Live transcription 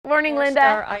morning, Linda.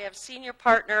 Northstar. I have senior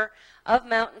partner of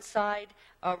Mountainside,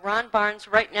 Ron Barnes,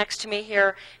 right next to me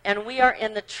here, and we are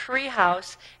in the tree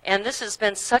house, and this has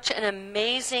been such an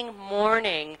amazing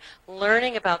morning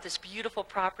learning about this beautiful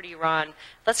property, Ron.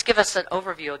 Let's give us an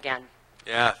overview again.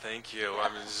 Yeah, thank you. I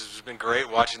mean, this has been great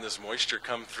watching this moisture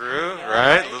come through,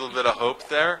 right? A little bit of hope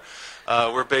there.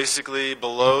 We're basically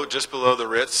just below the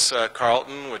Ritz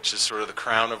Carlton, which is sort of the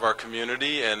crown of our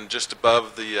community, and just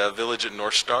above the village at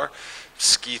Northstar.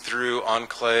 Ski-through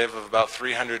enclave of about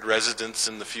 300 residents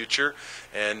in the future.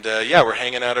 And yeah, we're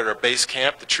hanging out at our base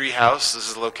camp, the tree house. This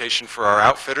is the location for our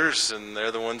outfitters, and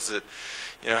they're the ones that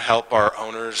help our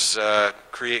owners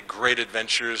create great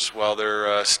adventures while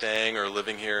they're staying or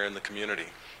living here in the community.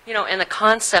 And the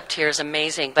concept here is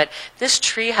amazing, but this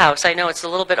tree house, I know it's a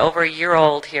little bit over a year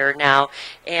old here now,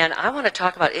 and I want to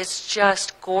talk about, it's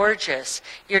just gorgeous.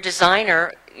 Your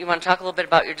designer, you want to talk a little bit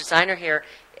about your designer here?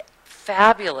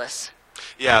 Fabulous.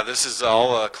 Yeah, this is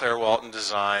all Claire Walton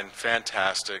design.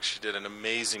 Fantastic. She did an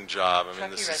amazing job. I mean,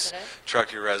 this is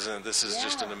Truckee resident. This is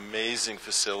just an amazing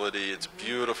facility. It's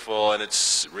beautiful and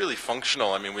it's really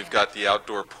functional. I mean, we've got the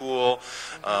outdoor pool,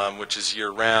 which is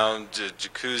year-round,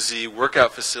 jacuzzi,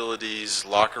 workout facilities,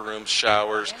 locker rooms,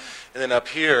 showers. And then up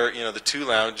here, the two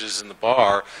lounges and the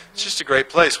bar. It's just a great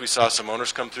place. We saw some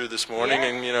owners come through this morning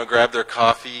and, grab their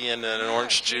coffee and an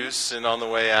orange juice and on the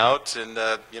way out. And,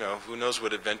 who knows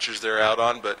what adventures they're out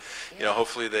on. But,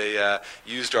 hopefully they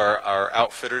used our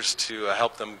outfitters to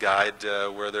help them guide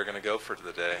where they're going to go for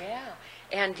the day. Yeah.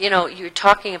 And, you're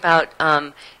talking about,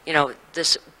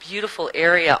 this beautiful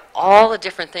area, all the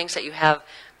different things that you have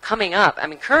coming up, I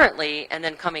mean, currently and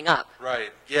then coming up.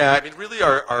 Right. Yeah, I mean, really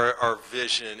our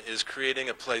vision is creating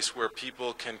a place where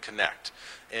people can connect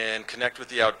with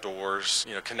the outdoors,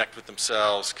 connect with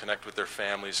themselves, connect with their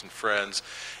families and friends.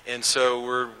 And so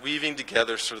we're weaving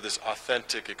together sort of this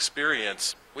authentic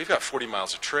experience. We've got 40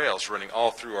 miles of trails running all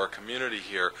through our community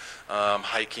here,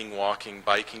 hiking, walking,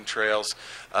 biking trails.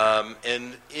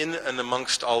 And in and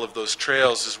amongst all of those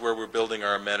trails is where we're building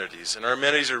our amenities. And our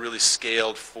amenities are really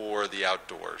scaled for the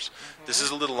outdoors. This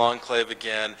is a little enclave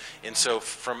again, and so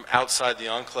from outside the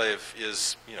enclave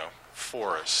is,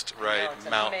 forest, right?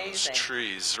 Mountains,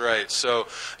 trees, right? So,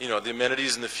 the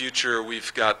amenities in the future,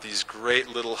 we've got these great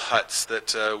little huts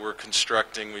that we're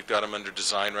constructing. We've got them under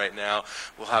design right now.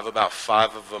 We'll have about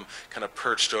 5 of them kind of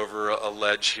perched over a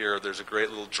ledge here. There's a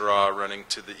great little draw running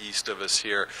to the east of us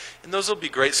here. And those will be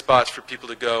great spots for people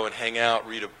to go and hang out,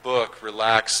 read a book,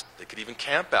 relax. They could even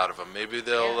camp out of them. Maybe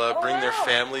they'll bring their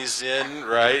families in,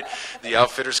 right? The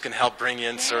outfitters can help bring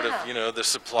in sort of, the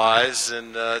supplies,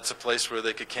 and it's a place where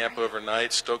they could camp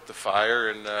overnight, stoke the fire,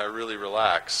 and really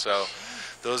relax. So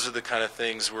those are the kind of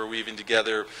things we're weaving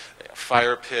together.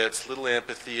 Fire pits, little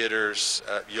amphitheaters,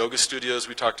 yoga studios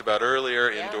we talked about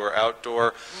earlier, indoor,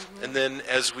 outdoor. And then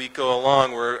as we go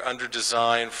along, we're under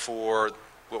design for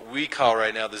what we call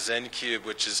right now the Zen Cube,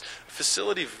 which is a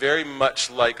facility very much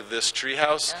like this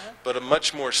treehouse, but a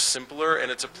much more simpler,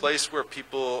 and it's a place where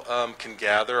people can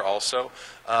gather also.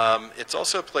 It's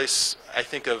also a place I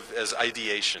think of as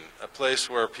ideation, a place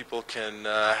where people can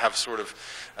have sort of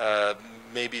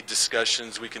maybe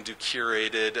discussions. We can do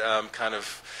curated kind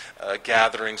of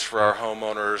gatherings for our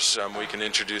homeowners. We can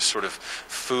introduce sort of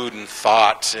food and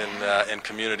thought and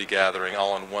community gathering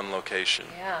all in one location.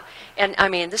 Yeah, and I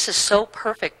mean, this is so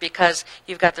perfect because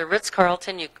you've got the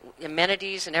Ritz-Carlton,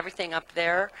 amenities and everything up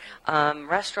there,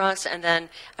 restaurants, and then,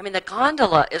 I mean, the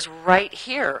gondola is right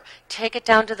here. Take it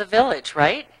down to the village,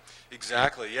 right?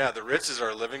 Exactly, yeah. The Ritz is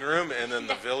our living room, and then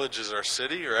the village is our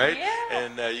city, right? Yeah.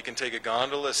 And you can take a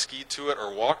gondola, ski to it,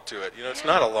 or walk to it. It's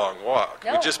not a long walk.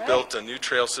 No, we just built a new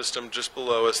trail system just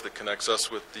below us that connects us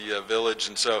with the village,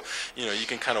 and so, you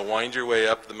can kind of wind your way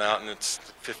up the mountain. It's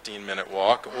a 15-minute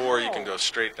walk, or you can go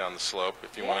straight down the slope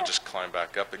if you want to just climb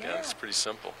back up again. It's pretty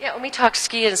simple. Yeah, when we talk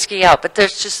ski in and ski out, but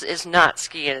there's just is not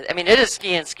ski in. I mean, it is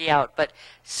ski in, ski out, but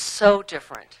so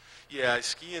different. Yeah,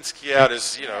 ski in, ski out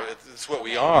is, it's what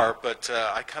we are, but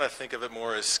I kind of think of it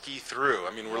more as ski through.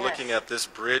 I mean, we're looking at this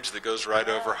bridge that goes right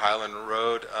over Highland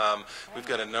Road. We've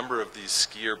got a number of these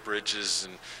skier bridges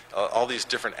and all these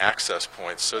different access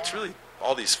points. So it's really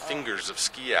all these fingers of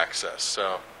ski access.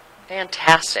 So.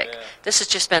 Fantastic. Yeah. This has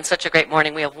just been such a great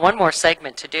morning. We have one more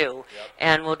segment to do,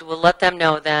 and we'll let them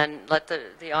know then, let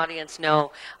the audience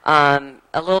know a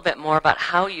little bit more about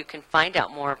how you can find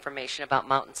out more information about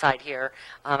Mountainside here.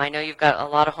 I know you've got a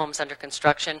lot of homes under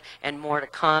construction and more to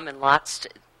come, and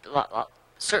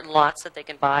certain lots that they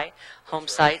can buy, home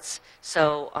sites.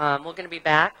 So we're going to be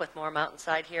back with more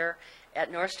Mountainside here at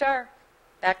Northstar.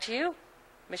 Back to you,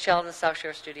 Michelle in the South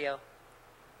Shore studio.